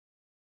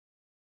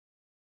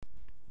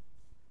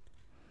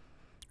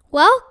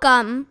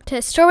Welcome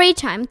to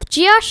Storytime with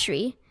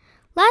Geoshri.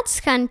 Let's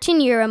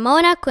continue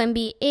Ramona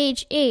Quimby,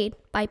 age 8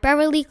 by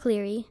Beverly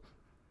Cleary.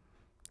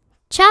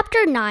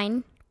 Chapter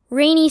 9,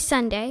 Rainy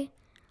Sunday,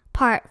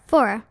 Part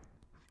 4.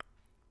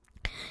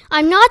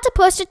 I'm not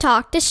supposed to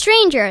talk to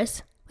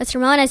strangers, was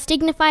Ramona's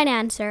dignified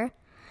answer.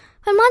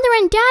 My mother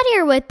and daddy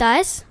are with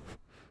us,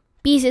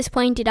 Beezus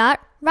pointed out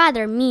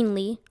rather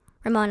meanly,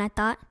 Ramona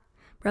thought.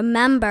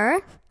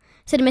 Remember,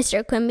 said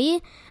Mr.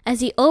 Quimby as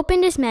he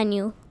opened his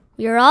menu,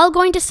 we are all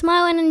going to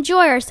smile and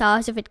enjoy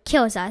ourselves if it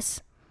kills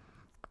us.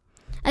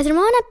 As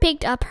Ramona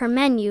picked up her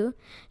menu,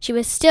 she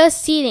was still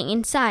seething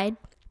inside.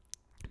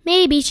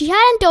 Maybe she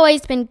hadn't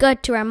always been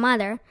good to her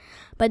mother,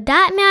 but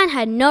that man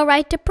had no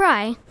right to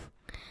pry.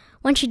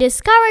 When she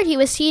discovered he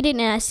was seated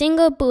in a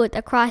single booth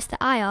across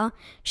the aisle,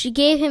 she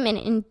gave him an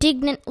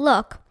indignant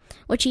look,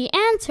 which he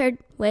answered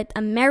with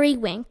a merry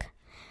wink.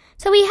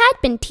 So he had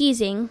been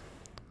teasing.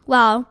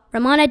 Well,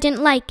 Ramona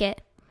didn't like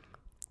it.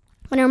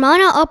 When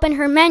Ramona opened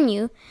her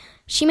menu,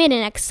 she made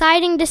an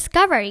exciting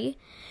discovery.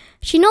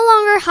 She no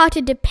longer had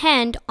to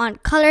depend on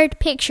colored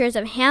pictures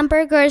of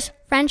hamburgers,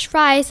 French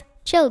fries,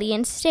 chili,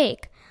 and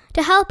steak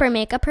to help her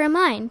make up her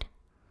mind.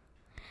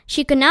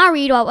 She could now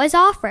read what was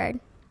offered.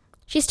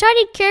 She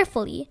studied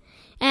carefully,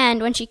 and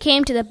when she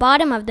came to the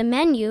bottom of the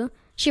menu,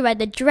 she read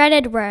the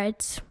dreaded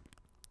words,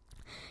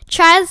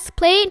 Child's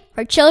plate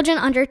for children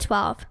under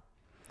 12.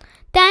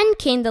 Then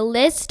came the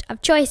list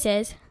of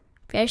choices,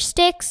 fish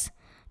sticks,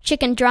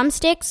 chicken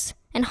drumsticks,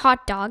 and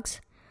hot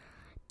dogs.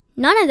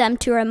 None of them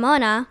to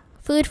Ramona,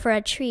 food for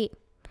a treat.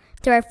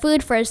 They were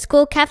food for a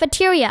school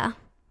cafeteria.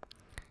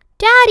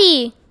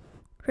 Daddy,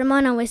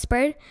 Ramona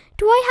whispered,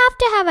 do I have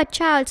to have a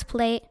child's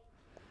plate?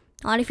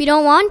 Not if you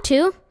don't want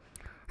to.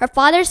 Her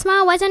father's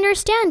smile was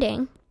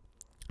understanding.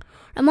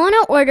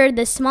 Ramona ordered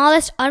the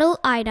smallest adult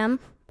item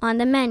on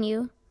the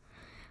menu.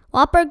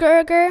 Whopper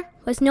Burger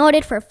was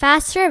noted for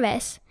fast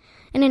service,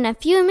 and in a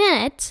few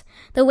minutes,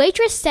 the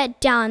waitress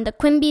set down the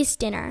Quimby's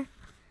dinner.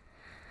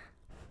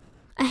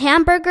 A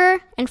hamburger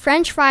and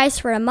French fries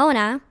for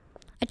Ramona,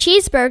 a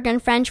cheeseburger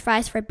and French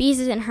fries for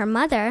Beezus and her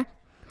mother,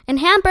 and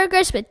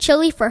hamburgers with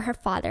chili for her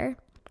father.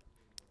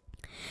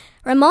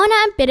 Ramona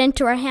bit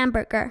into her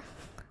hamburger.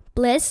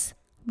 Bliss,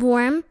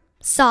 warm,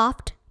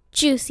 soft,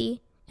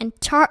 juicy, and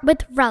tart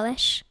with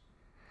relish.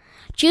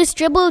 Juice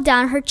dribbled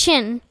down her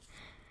chin.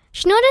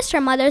 She noticed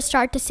her mother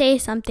start to say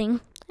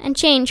something and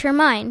change her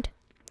mind.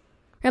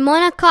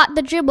 Ramona caught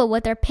the dribble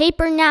with her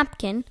paper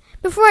napkin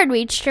before it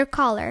reached her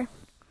collar.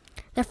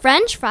 The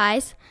French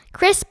fries,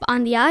 crisp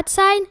on the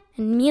outside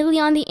and mealy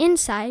on the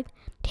inside,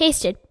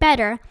 tasted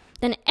better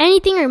than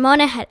anything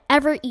Ramona had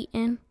ever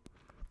eaten.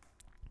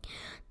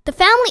 The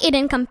family ate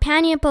in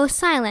companionable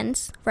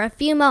silence for a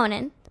few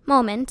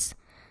moments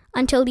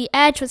until the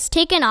edge was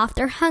taken off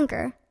their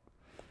hunger.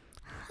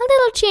 A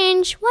little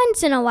change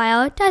once in a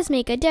while does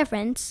make a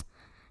difference,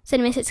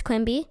 said Mrs.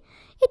 Quimby.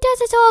 It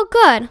does us all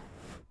good,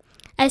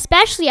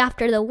 especially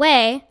after the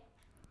way.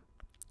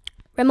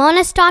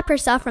 Ramona stopped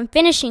herself from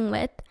finishing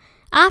with,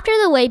 after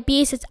the way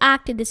Beezus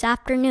acted this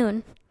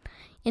afternoon.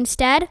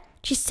 Instead,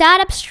 she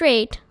sat up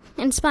straight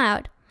and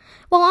smiled.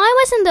 Well, I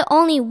wasn't the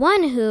only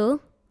one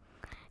who...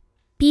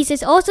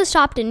 Beezus also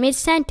stopped in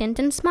mid-sentence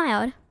and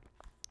smiled.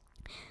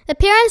 The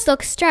parents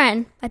looked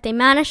stern, but they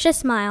managed to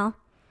smile.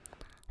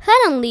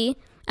 Suddenly,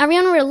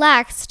 everyone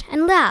relaxed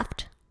and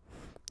laughed.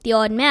 The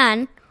old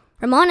man,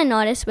 Ramona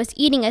noticed, was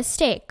eating a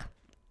steak.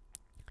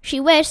 She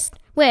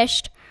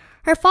wished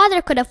her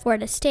father could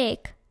afford a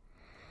steak.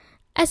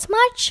 As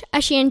much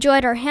as she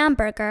enjoyed her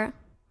hamburger,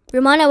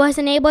 Ramona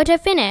wasn't able to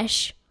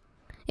finish.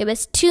 It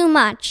was too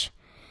much.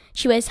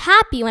 She was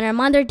happy when her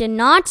mother did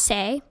not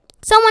say,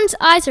 someone's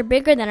eyes are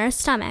bigger than her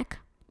stomach.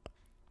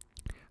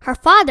 Her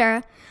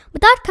father,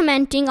 without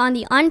commenting on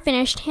the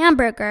unfinished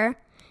hamburger,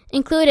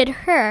 included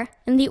her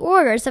in the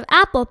orders of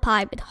apple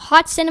pie with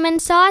hot cinnamon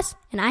sauce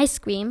and ice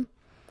cream.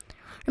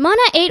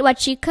 Ramona ate what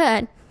she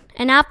could,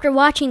 and after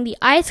watching the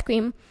ice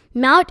cream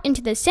melt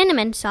into the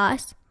cinnamon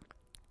sauce,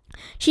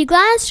 she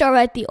glanced over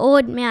at the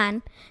old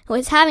man, who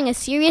was having a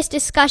serious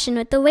discussion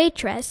with the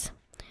waitress.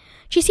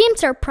 She seemed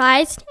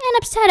surprised and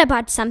upset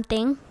about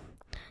something.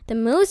 The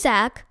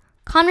muzak,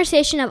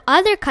 conversation of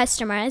other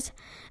customers,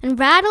 and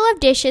rattle of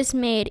dishes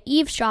made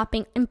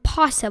eavesdropping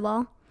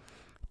impossible.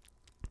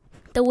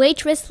 The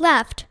waitress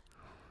left.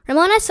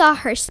 Ramona saw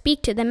her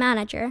speak to the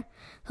manager,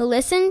 who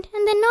listened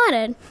and then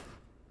nodded.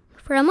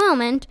 For a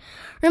moment,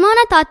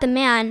 Ramona thought the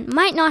man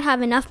might not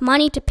have enough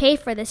money to pay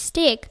for the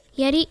steak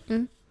he had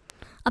eaten.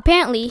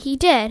 Apparently, he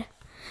did.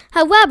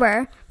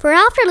 However, for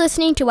after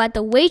listening to what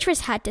the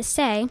waitress had to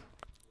say,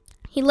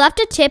 he left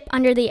a tip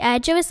under the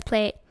edge of his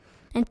plate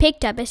and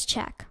picked up his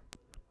check.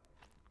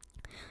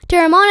 To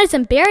Ramona's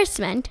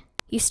embarrassment,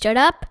 he stood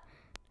up,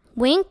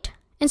 winked,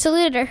 and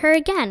saluted her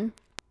again.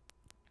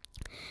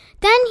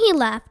 Then he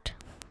left.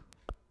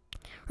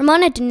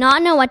 Ramona did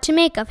not know what to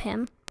make of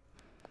him.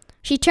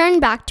 She turned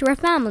back to her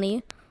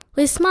family,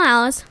 whose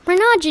smiles were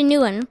not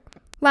genuine,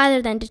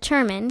 rather than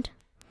determined.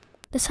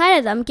 The sight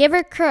of them gave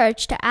her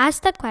courage to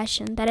ask the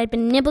question that had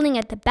been nibbling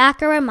at the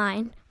back of her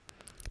mind.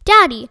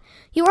 Daddy,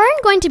 you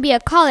aren't going to be a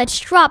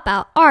college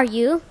dropout, are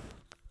you?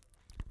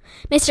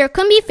 Mr.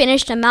 Quimby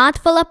finished a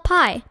mouthful of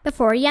pie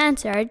before he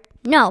answered,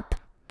 Nope.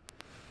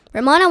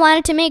 Ramona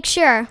wanted to make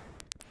sure.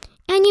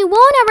 And you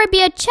won't ever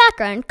be a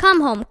checker and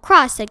come home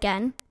cross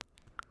again.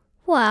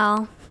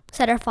 Well,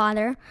 said her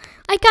father,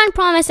 I can't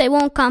promise I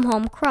won't come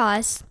home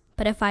cross,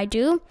 but if I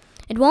do,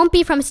 it won't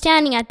be from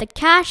standing at the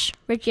cash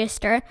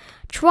register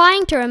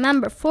trying to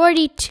remember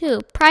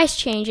 42 price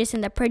changes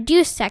in the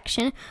produce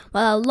section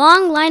while a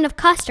long line of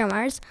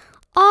customers,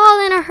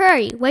 all in a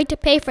hurry, wait to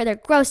pay for their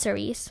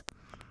groceries.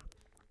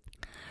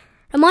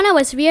 Ramona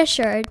was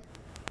reassured.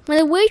 When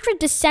the waitress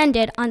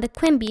descended on the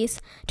Quimbys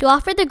to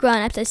offer the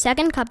grown-ups a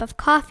second cup of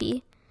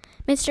coffee,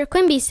 Mr.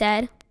 Quimby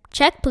said,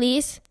 Check,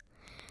 please.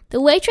 The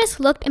waitress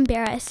looked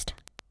embarrassed.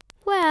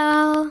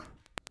 Well,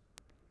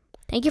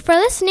 thank you for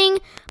listening.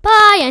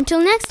 Bye until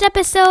next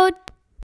episode.